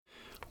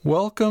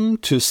Welcome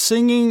to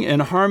Singing in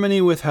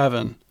Harmony with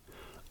Heaven,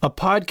 a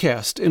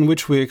podcast in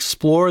which we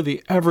explore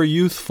the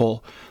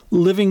ever-youthful,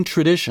 living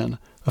tradition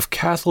of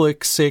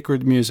Catholic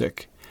sacred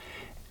music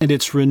and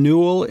its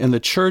renewal in the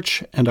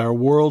Church and our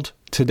world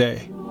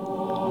today.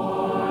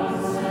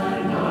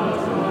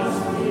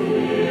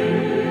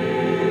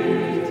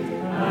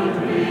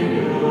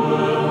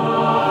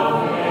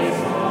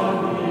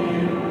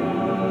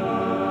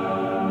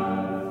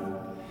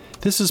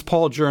 This is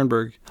Paul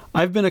Jernberg.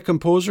 I've been a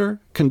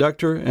composer,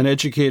 conductor, and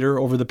educator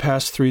over the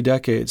past 3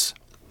 decades.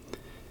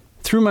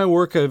 Through my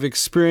work, I've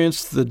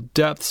experienced the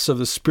depths of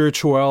the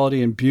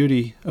spirituality and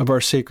beauty of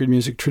our sacred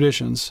music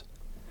traditions.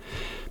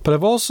 But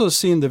I've also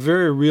seen the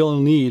very real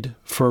need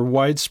for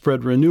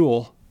widespread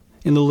renewal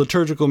in the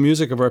liturgical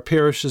music of our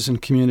parishes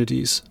and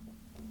communities.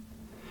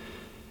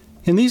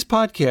 In these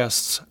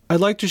podcasts, I'd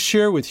like to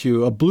share with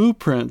you a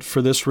blueprint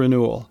for this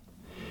renewal,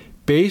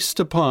 based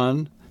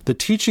upon the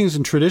teachings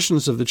and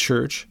traditions of the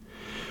Church,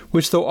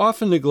 which, though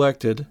often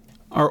neglected,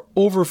 are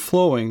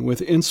overflowing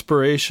with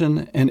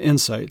inspiration and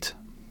insight.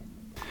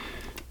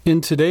 In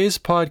today's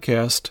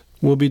podcast,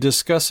 we'll be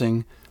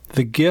discussing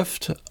the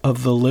gift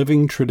of the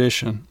living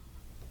tradition.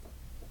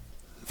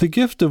 The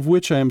gift of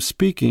which I am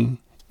speaking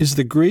is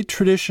the great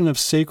tradition of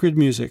sacred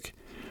music,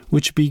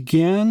 which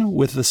began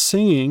with the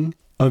singing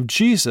of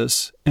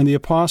Jesus and the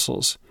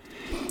apostles,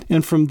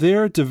 and from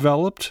there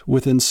developed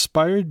with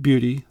inspired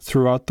beauty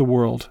throughout the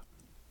world.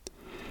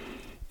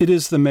 It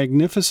is the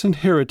magnificent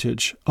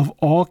heritage of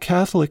all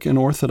Catholic and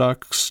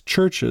Orthodox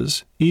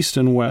churches, East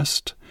and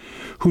West,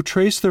 who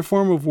trace their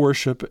form of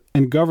worship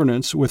and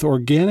governance with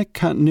organic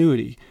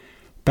continuity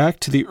back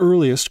to the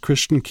earliest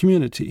Christian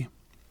community.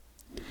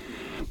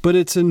 But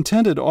its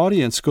intended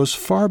audience goes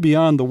far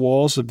beyond the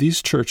walls of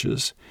these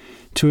churches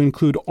to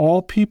include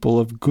all people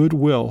of good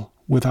will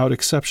without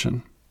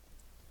exception.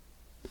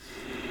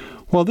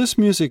 While this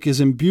music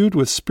is imbued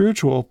with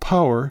spiritual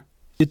power,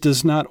 it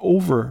does not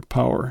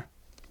overpower.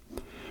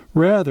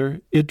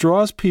 Rather, it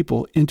draws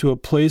people into a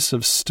place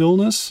of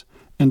stillness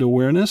and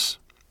awareness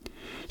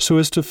so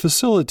as to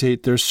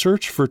facilitate their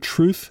search for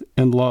truth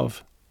and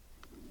love.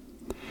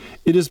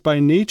 It is by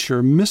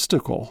nature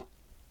mystical,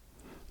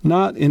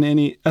 not in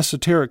any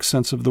esoteric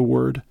sense of the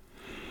word,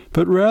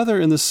 but rather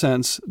in the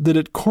sense that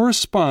it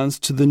corresponds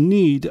to the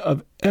need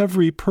of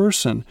every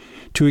person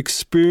to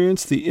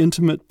experience the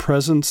intimate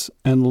presence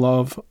and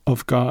love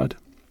of God.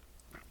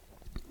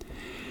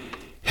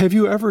 Have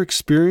you ever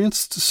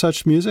experienced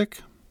such music?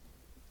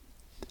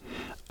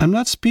 I'm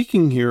not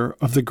speaking here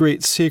of the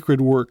great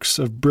sacred works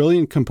of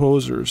brilliant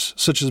composers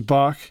such as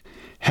Bach,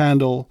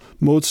 Handel,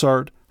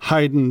 Mozart,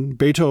 Haydn,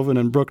 Beethoven,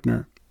 and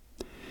Bruckner.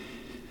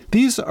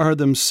 These are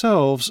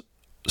themselves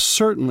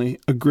certainly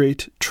a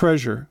great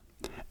treasure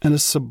and a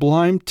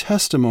sublime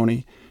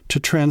testimony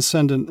to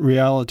transcendent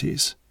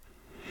realities.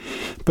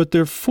 But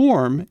their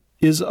form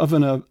is of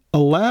an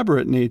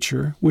elaborate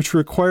nature which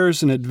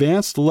requires an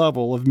advanced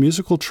level of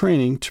musical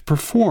training to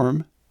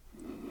perform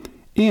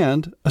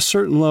and a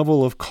certain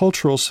level of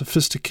cultural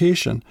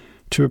sophistication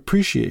to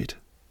appreciate.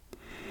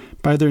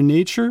 By their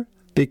nature,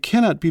 they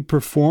cannot be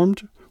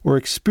performed or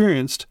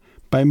experienced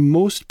by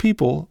most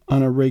people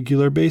on a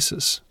regular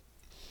basis.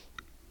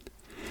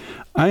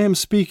 I am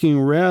speaking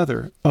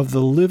rather of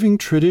the living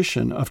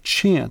tradition of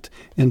chant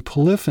and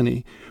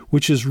polyphony,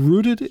 which is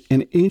rooted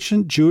in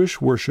ancient Jewish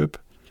worship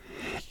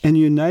and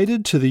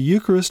united to the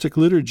Eucharistic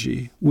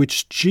liturgy,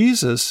 which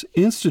Jesus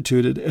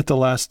instituted at the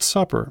Last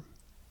Supper.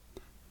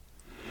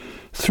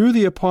 Through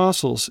the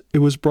apostles, it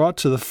was brought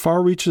to the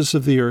far reaches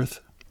of the earth,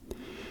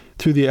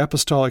 through the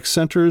apostolic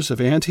centers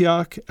of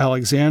Antioch,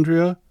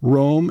 Alexandria,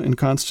 Rome, and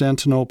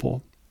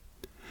Constantinople.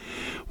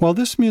 While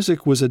this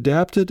music was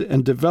adapted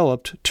and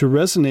developed to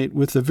resonate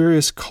with the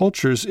various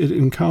cultures it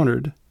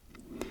encountered,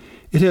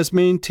 it has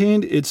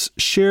maintained its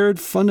shared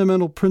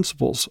fundamental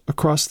principles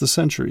across the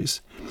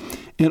centuries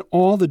in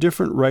all the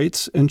different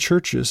rites and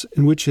churches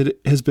in which it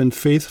has been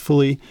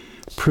faithfully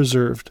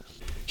preserved.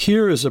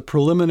 Here is a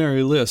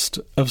preliminary list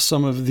of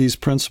some of these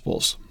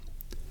principles.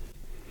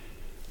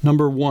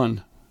 Number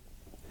 1,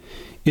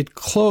 it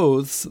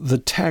clothes the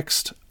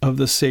text of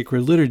the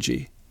sacred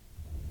liturgy.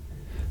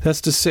 That's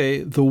to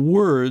say, the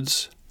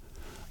words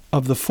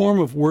of the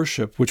form of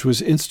worship which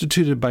was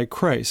instituted by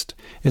Christ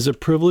as a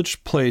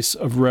privileged place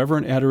of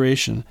reverent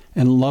adoration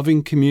and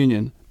loving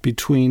communion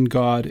between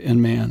God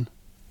and man.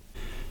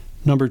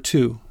 Number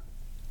 2,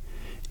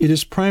 it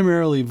is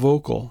primarily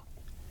vocal,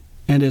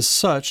 and as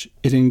such,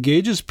 it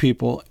engages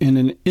people in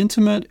an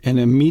intimate and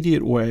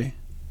immediate way.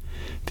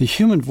 The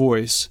human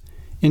voice,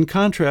 in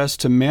contrast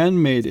to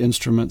man-made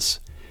instruments,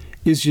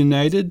 is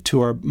united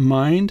to our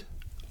mind,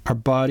 our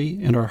body,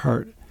 and our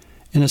heart.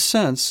 In a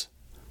sense,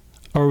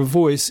 our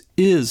voice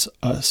is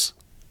us.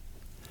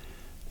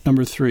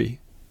 Number 3,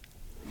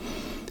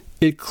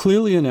 it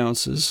clearly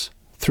announces,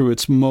 through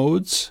its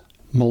modes,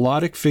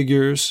 melodic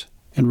figures,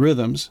 and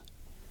rhythms,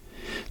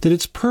 that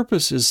its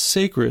purpose is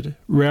sacred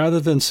rather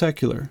than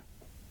secular.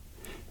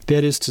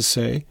 That is to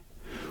say,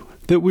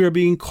 that we are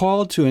being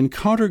called to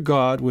encounter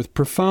God with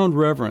profound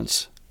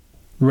reverence,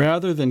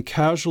 rather than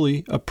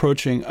casually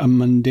approaching a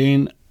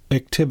mundane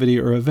activity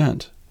or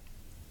event.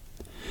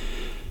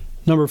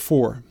 Number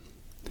 4,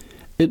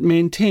 it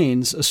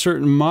maintains a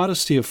certain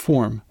modesty of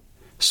form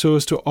so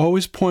as to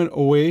always point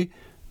away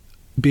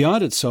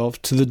beyond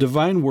itself to the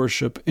divine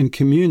worship and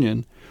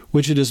communion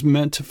which it is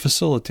meant to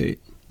facilitate.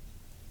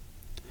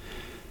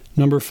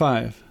 Number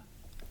 5,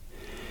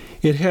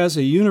 it has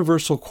a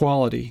universal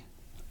quality,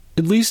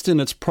 at least in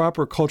its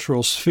proper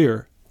cultural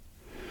sphere,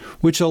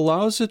 which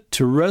allows it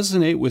to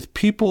resonate with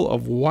people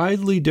of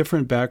widely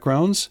different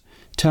backgrounds,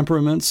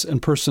 temperaments,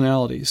 and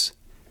personalities,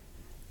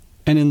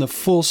 and in the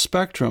full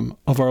spectrum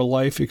of our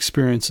life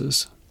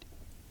experiences.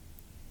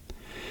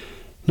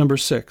 Number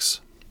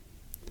 6,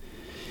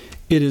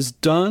 it is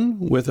done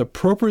with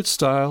appropriate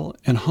style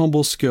and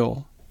humble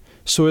skill,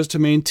 so as to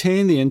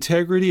maintain the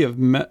integrity of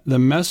the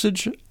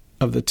message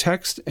of the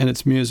text and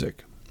its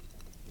music.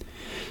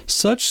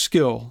 Such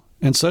skill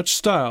and such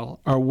style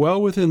are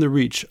well within the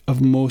reach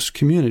of most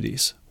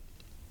communities.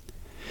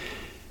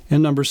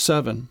 And number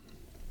 7,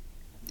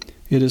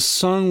 it is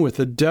sung with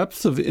a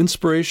depth of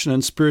inspiration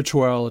and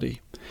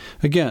spirituality.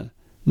 Again,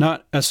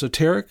 not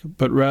esoteric,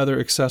 but rather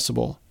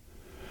accessible,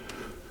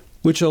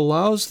 which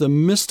allows the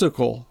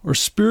mystical or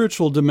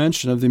spiritual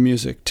dimension of the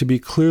music to be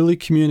clearly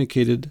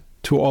communicated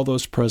to all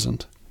those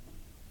present.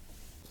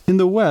 In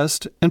the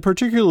West, and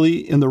particularly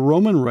in the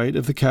Roman Rite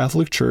of the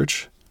Catholic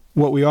Church,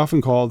 what we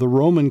often call the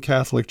Roman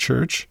Catholic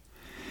Church,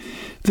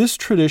 this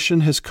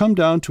tradition has come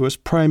down to us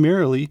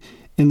primarily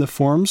in the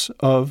forms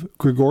of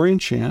Gregorian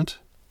chant,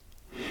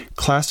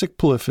 classic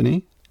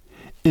polyphony,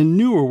 and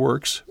newer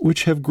works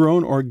which have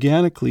grown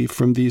organically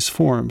from these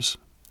forms.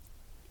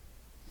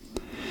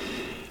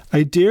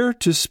 I dare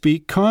to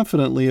speak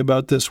confidently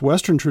about this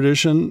Western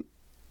tradition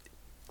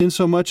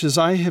insomuch as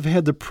I have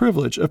had the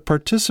privilege of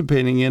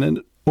participating in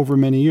it over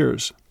many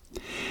years,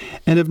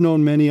 and have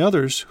known many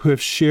others who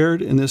have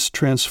shared in this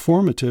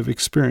transformative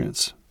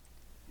experience.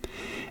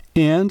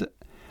 And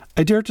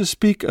I dare to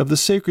speak of the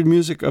sacred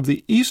music of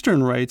the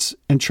Eastern rites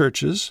and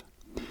churches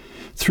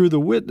through the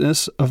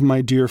witness of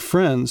my dear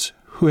friends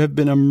who have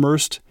been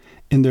immersed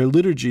in their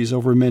liturgies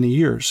over many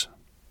years.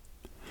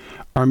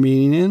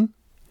 Armenian,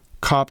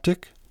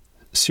 Coptic,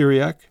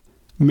 Syriac,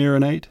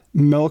 Maronite,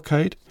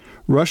 Melkite,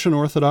 Russian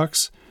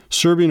Orthodox,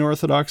 Serbian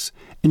Orthodox,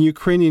 and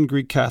Ukrainian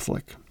Greek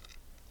Catholic.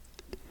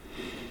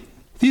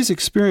 These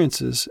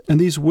experiences and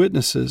these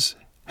witnesses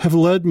have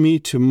led me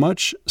to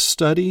much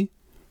study,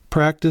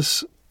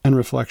 practice, and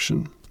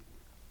reflection.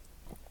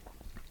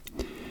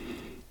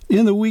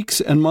 In the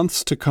weeks and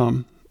months to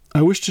come,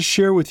 I wish to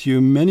share with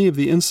you many of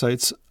the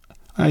insights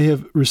I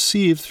have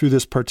received through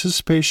this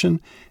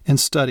participation and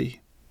study.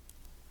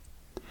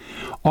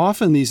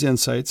 Often these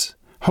insights,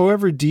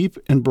 however deep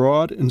and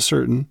broad and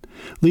certain,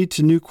 lead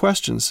to new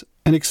questions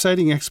and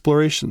exciting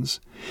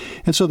explorations,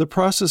 and so the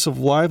process of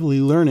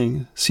lively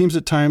learning seems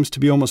at times to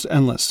be almost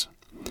endless.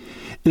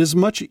 It is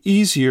much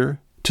easier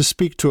to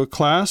speak to a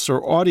class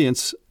or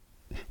audience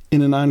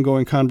in an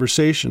ongoing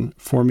conversation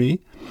for me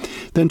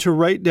than to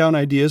write down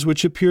ideas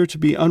which appear to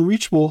be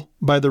unreachable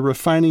by the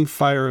refining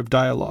fire of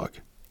dialogue.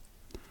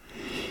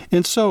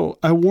 And so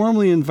I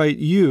warmly invite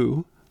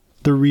you,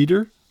 the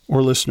reader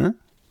or listener,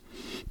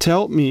 to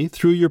help me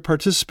through your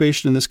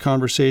participation in this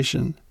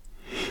conversation,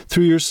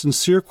 through your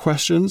sincere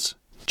questions,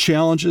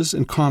 challenges,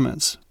 and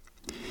comments.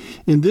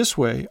 In this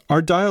way,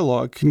 our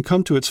dialogue can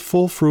come to its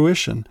full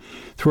fruition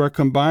through our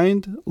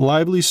combined,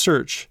 lively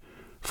search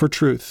for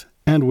truth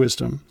and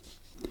wisdom.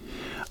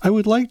 I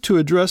would like to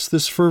address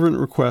this fervent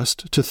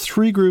request to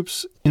 3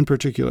 groups in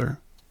particular.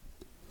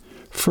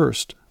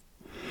 First,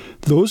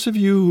 those of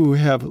you who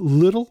have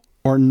little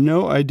or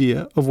no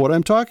idea of what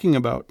I'm talking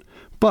about,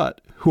 but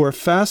who are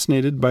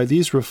fascinated by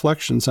these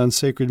reflections on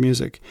sacred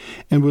music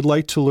and would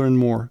like to learn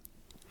more.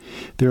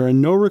 There are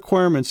no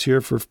requirements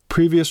here for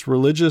previous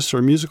religious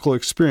or musical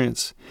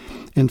experience.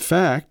 In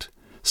fact,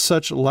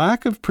 such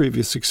lack of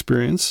previous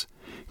experience,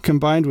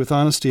 combined with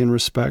honesty and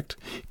respect,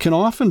 can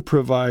often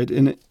provide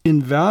an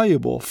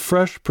invaluable,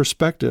 fresh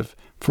perspective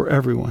for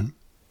everyone.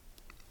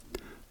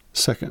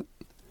 Second,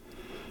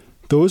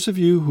 those of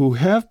you who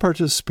have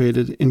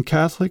participated in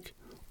Catholic,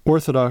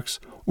 Orthodox,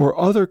 or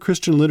other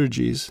Christian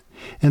liturgies,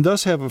 and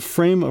thus have a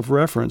frame of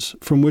reference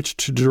from which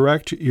to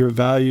direct your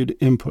valued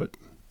input.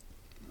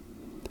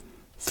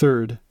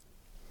 Third,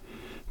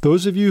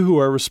 those of you who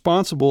are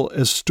responsible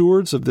as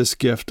stewards of this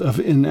gift of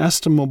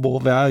inestimable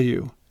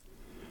value,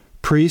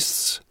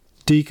 priests,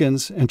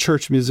 deacons, and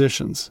church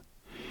musicians.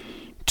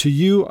 To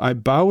you I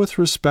bow with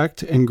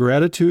respect and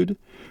gratitude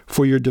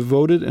for your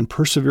devoted and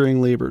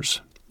persevering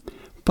labors.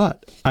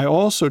 But I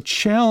also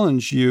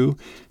challenge you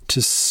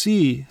to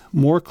see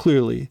more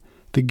clearly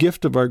the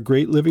gift of our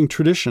great living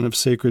tradition of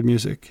sacred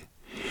music,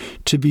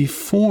 to be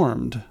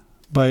formed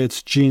by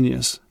its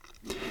genius,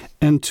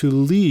 and to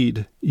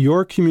lead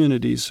your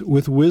communities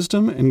with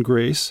wisdom and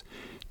grace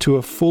to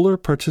a fuller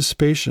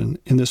participation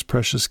in this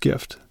precious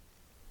gift.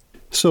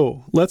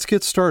 So, let's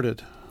get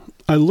started.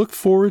 I look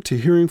forward to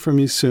hearing from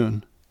you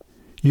soon.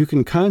 You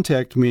can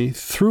contact me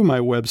through my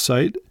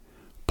website,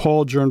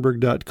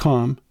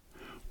 pauljernberg.com,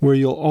 where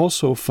you'll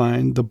also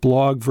find the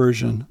blog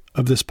version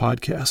of this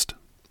podcast.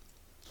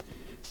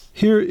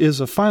 Here is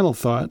a final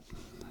thought,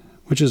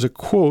 which is a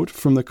quote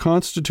from the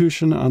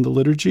Constitution on the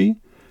Liturgy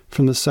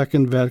from the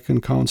Second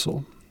Vatican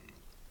Council.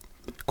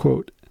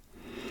 Quote,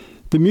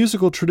 "The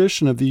musical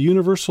tradition of the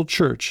Universal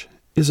Church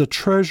is a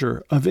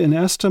treasure of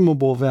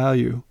inestimable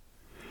value,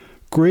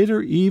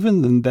 greater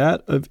even than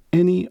that of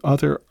any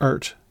other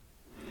art.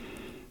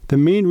 The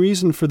main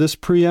reason for this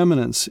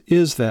preeminence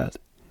is that,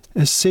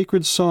 as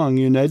sacred song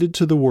united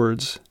to the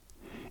words,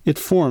 it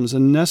forms a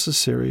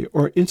necessary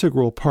or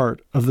integral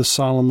part of the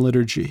solemn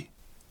liturgy."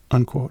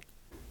 Unquote.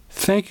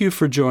 Thank you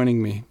for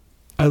joining me.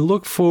 I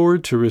look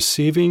forward to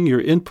receiving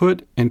your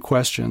input and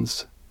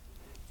questions.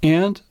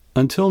 And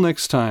until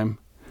next time,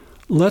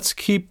 let's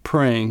keep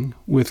praying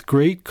with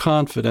great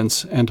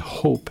confidence and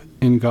hope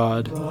in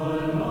God.